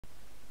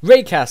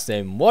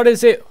Raycasting, what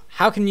is it?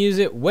 How can you use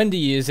it? When do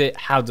you use it?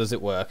 How does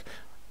it work?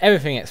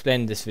 Everything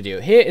explained in this video.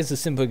 Here is a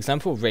simple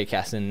example of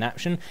raycasting in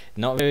action.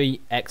 Not a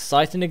very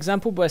exciting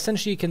example, but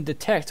essentially you can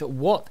detect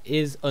what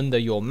is under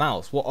your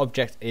mouse, what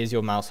object is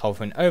your mouse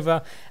hovering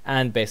over,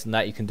 and based on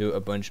that you can do a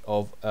bunch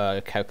of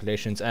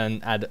calculations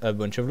and add a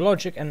bunch of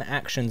logic and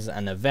actions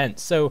and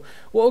events. So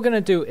what we're going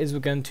to do is we're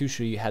going to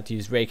show you how to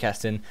use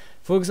raycasting.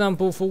 For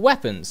example, for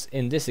weapons,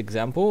 in this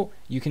example,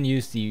 you can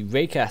use the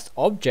raycast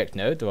object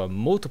node. There are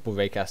multiple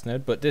raycast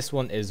nodes, but this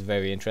one is a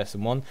very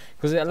interesting one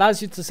because it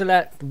allows you to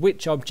select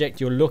which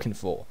object you're looking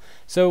for.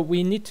 So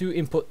we need to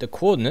input the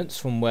coordinates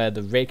from where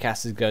the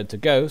raycast is going to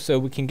go so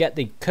we can get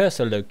the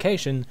cursor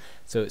location.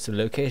 So it's a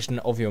location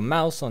of your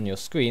mouse on your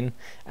screen,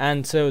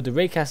 and so the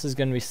raycast is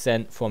going to be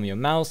sent from your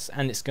mouse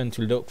and it's going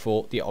to look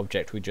for the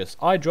object we just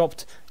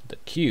eyedropped, the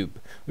cube.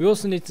 We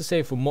also need to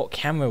say from what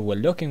camera we're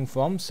looking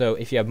from. So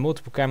if you have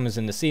multiple cameras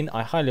in the scene,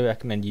 I highly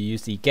recommend you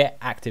use the get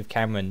active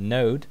camera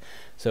node.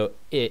 So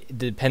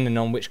depending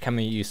on which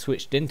camera you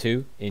switched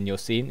into in your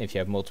scene, if you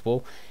have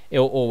multiple, it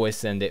will always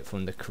send it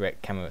from the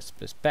correct camera's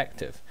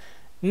perspective.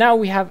 Now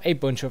we have a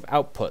bunch of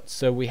outputs,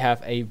 so we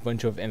have a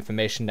bunch of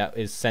information that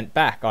is sent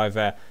back,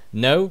 either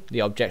no,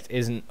 the object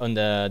isn't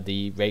under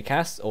the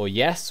raycast, or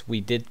yes,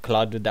 we did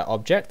collide with that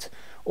object,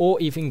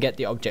 or even get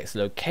the object's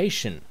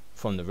location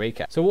from the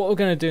raycast. So what we're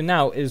going to do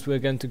now is we're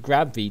going to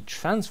grab the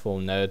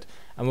transform node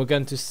and we're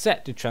going to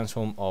set the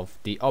transform of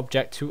the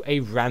object to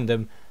a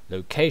random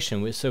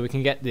location, so we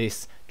can get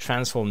this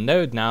transform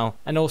node now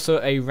and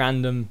also a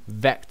random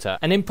vector,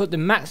 and input the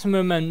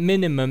maximum and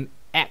minimum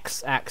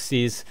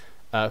x-axis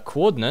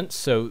coordinates,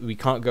 so we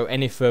can't go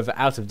any further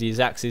out of these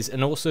axes,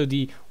 and also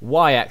the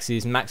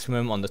y-axis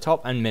maximum on the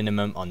top and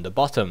minimum on the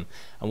bottom.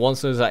 And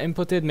once those are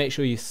inputted, make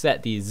sure you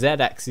set the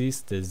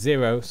z-axis to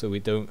 0 so we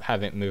don't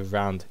have it move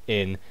around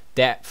in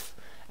depth.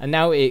 And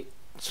now it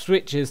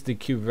switches the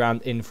cube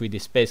around in 3D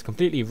space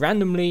completely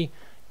randomly.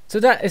 So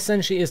that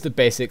essentially is the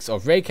basics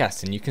of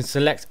raycasting. You can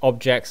select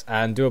objects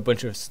and do a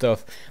bunch of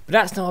stuff, but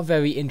that's not a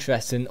very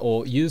interesting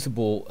or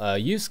usable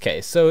use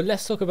case. So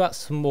let's talk about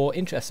some more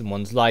interesting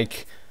ones,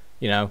 like,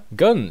 you know,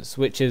 guns,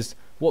 which is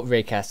what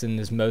raycasting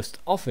is most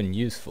often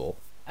used for.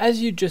 As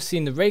you just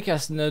seen, the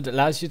raycast node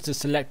allows you to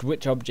select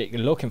which object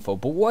you're looking for,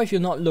 but what if you're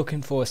not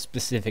looking for a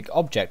specific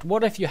object?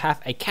 What if you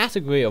have a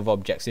category of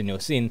objects in your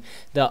scene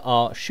that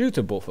are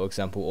shootable, for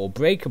example, or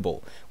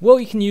breakable? Well,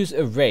 you can use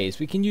arrays.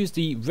 We can use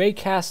the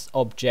raycast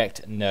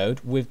object node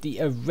with the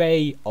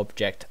array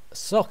object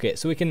socket,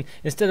 so we can,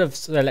 instead of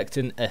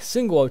selecting a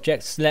single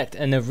object, select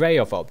an array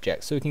of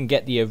objects, so we can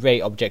get the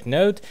array object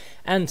node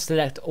and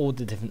select all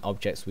the different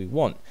objects we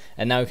want.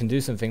 And now we can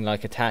do something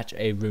like attach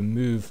a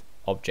remove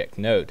object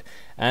node,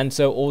 and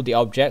so all the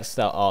objects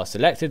that are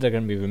selected are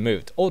going to be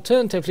removed.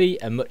 Alternatively,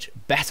 a much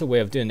better way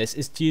of doing this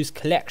is to use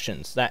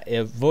collections. That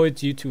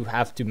avoids you to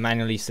have to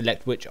manually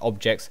select which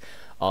objects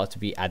are to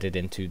be added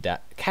into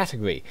that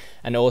category,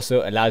 and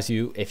also allows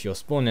you, if you're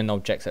spawning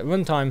objects at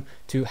runtime,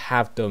 to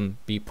have them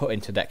be put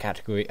into that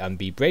category and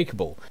be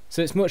breakable.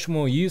 So it's much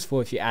more useful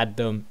if you add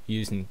them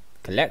using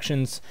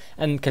collections,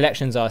 and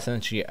collections are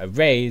essentially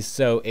arrays,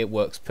 so it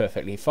works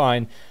perfectly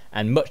fine,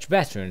 and much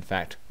better in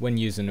fact when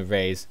using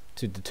arrays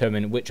to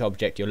determine which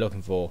object you're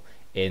looking for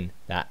in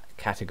that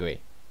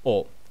category,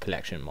 or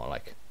collection more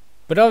like.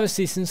 But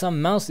obviously, since our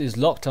mouse is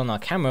locked on our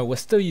camera, we're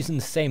still using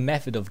the same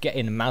method of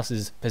getting the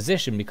mouse's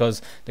position,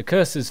 because the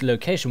cursor's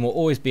location will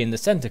always be in the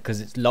center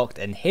because it's locked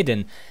and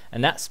hidden,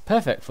 and that's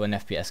perfect for an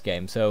FPS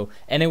game. So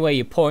anywhere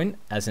you point,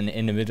 as in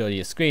the middle of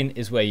your screen,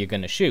 is where you're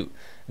going to shoot.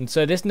 And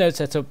so this node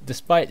setup,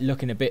 despite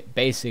looking a bit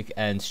basic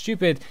and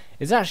stupid,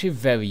 is actually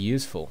very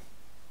useful.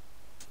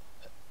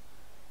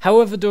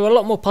 However, there are a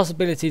lot more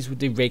possibilities with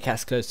the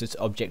raycast closest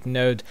object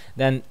node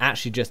than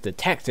actually just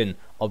detecting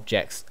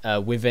objects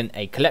within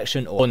a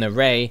collection or an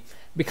array,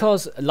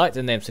 because, like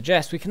the name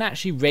suggests, we can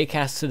actually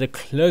raycast to the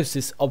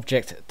closest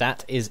object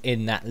that is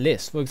in that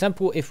list. For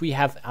example, if we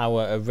have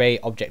our array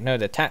object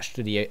node attached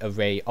to the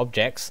array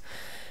objects,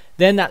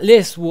 then that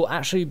list will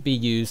actually be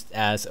used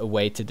as a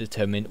way to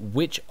determine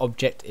which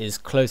object is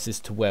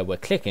closest to where we're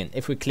clicking.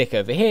 If we click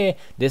over here,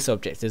 this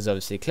object is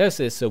obviously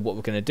closest, so what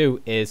we're going to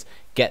do is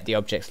get the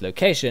object's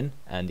location,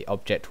 and the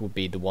object will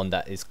be the one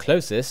that is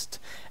closest,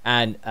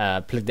 and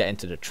plug that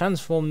into the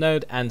transform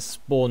node and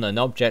spawn an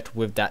object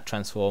with that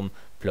transform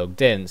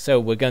plugged in. So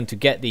we're going to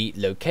get the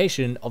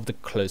location of the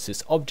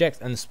closest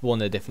object and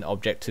spawn a different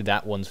object to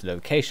that one's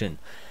location.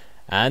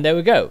 And there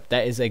we go.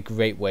 That is a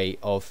great way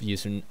of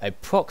using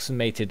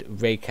approximated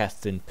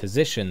raycasting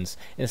positions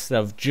instead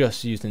of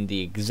just using the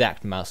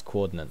exact mouse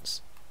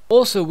coordinates.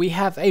 Also, we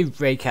have a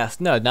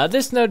raycast node. Now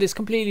this node is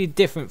completely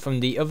different from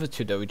the other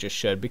two that we just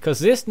showed, because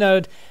this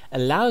node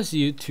allows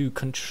you to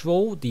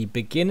control the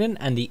beginning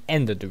and the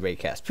end of the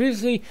raycast.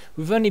 Previously,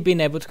 we've only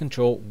been able to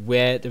control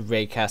where the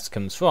raycast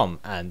comes from,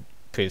 and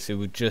previously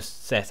we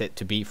just set it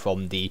to be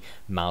from the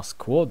mouse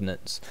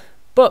coordinates.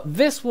 But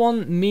this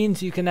one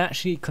means you can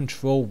actually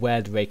control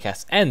where the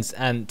raycast ends,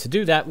 and to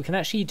do that we can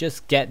actually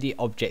just get the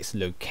object's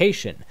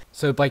location.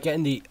 So by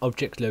getting the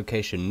object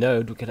location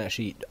node, we can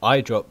actually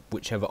eyedrop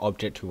whichever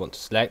object we want to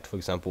select, for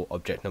example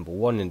object number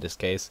 1 in this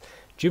case,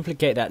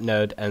 duplicate that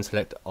node and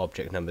select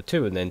object number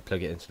 2 and then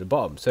plug it into the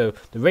bottom. So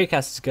the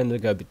raycast is going to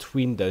go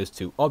between those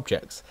two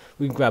objects.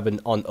 We can grab an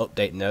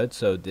onUpdate node,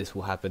 so this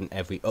will happen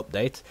every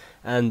update,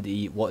 and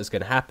what is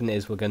going to happen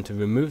is we're going to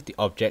remove the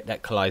object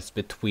that collides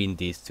between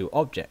these two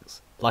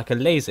objects. Like a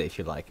laser, if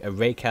you like, a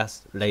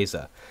raycast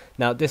laser.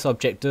 Now this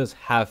object does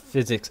have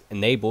physics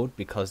enabled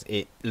because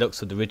it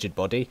looks for the rigid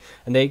body,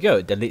 and there you go,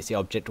 it deletes the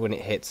object when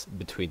it hits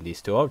between these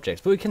two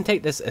objects. But we can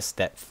take this a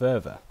step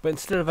further. But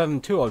instead of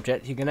having two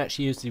objects, you can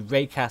actually use the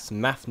raycast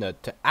math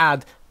node to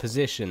add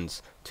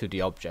positions to the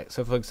object.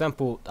 So for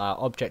example, our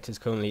object is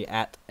currently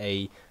at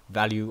a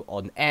value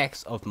on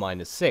x of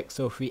 -6.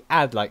 So if we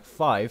add like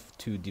 5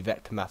 to the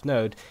vector math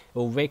node, it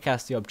will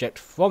raycast the object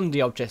from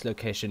the object's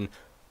location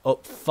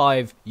up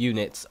 5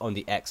 units on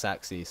the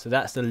x-axis. So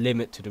that's the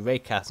limit to the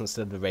raycast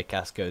instead of the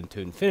raycast going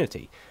to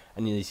infinity.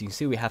 And as you can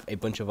see, we have a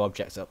bunch of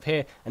objects up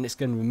here, and it's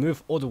going to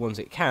remove all the ones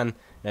it can.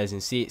 And as you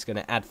can see, it's going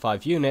to add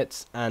 5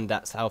 units, and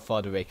that's how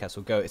far the raycast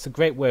will go. It's a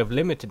great way of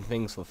limiting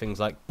things for things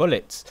like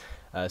bullets,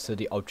 so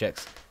the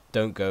objects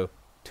don't go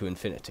to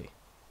infinity.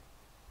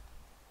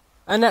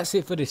 And that's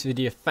it for this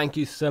video. Thank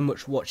you so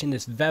much for watching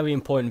this very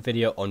important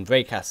video on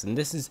raycasting.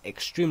 This is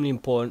extremely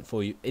important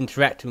for you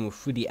interacting with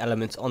 3D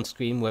elements on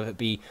screen, whether it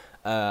be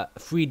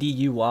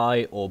 3D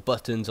UI or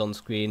buttons on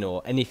screen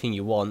or anything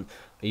you want,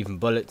 even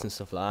bullets and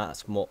stuff like that.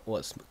 That's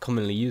what's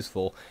commonly used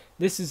for.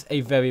 This is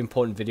a very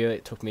important video.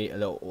 It took me a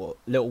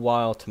little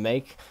while to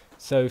make,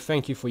 so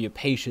thank you for your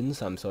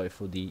patience. I'm sorry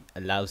for the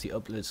lousy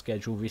upload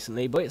schedule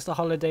recently, but it's the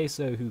holiday,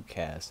 so who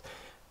cares.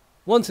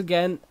 Once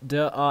again,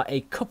 there are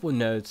a couple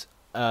nodes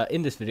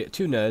in this video,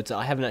 2 nodes that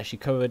I haven't actually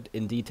covered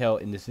in detail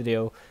in this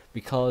video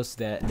because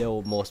they're a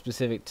little more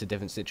specific to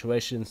different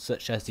situations,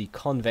 such as the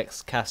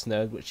convex cast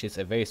node, which is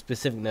a very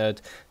specific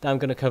node that I'm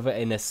going to cover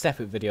in a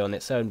separate video on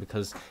its own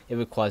because it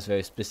requires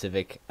very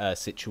specific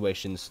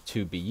situations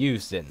to be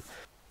used in.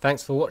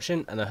 Thanks for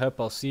watching, and I hope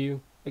I'll see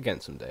you again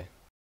someday.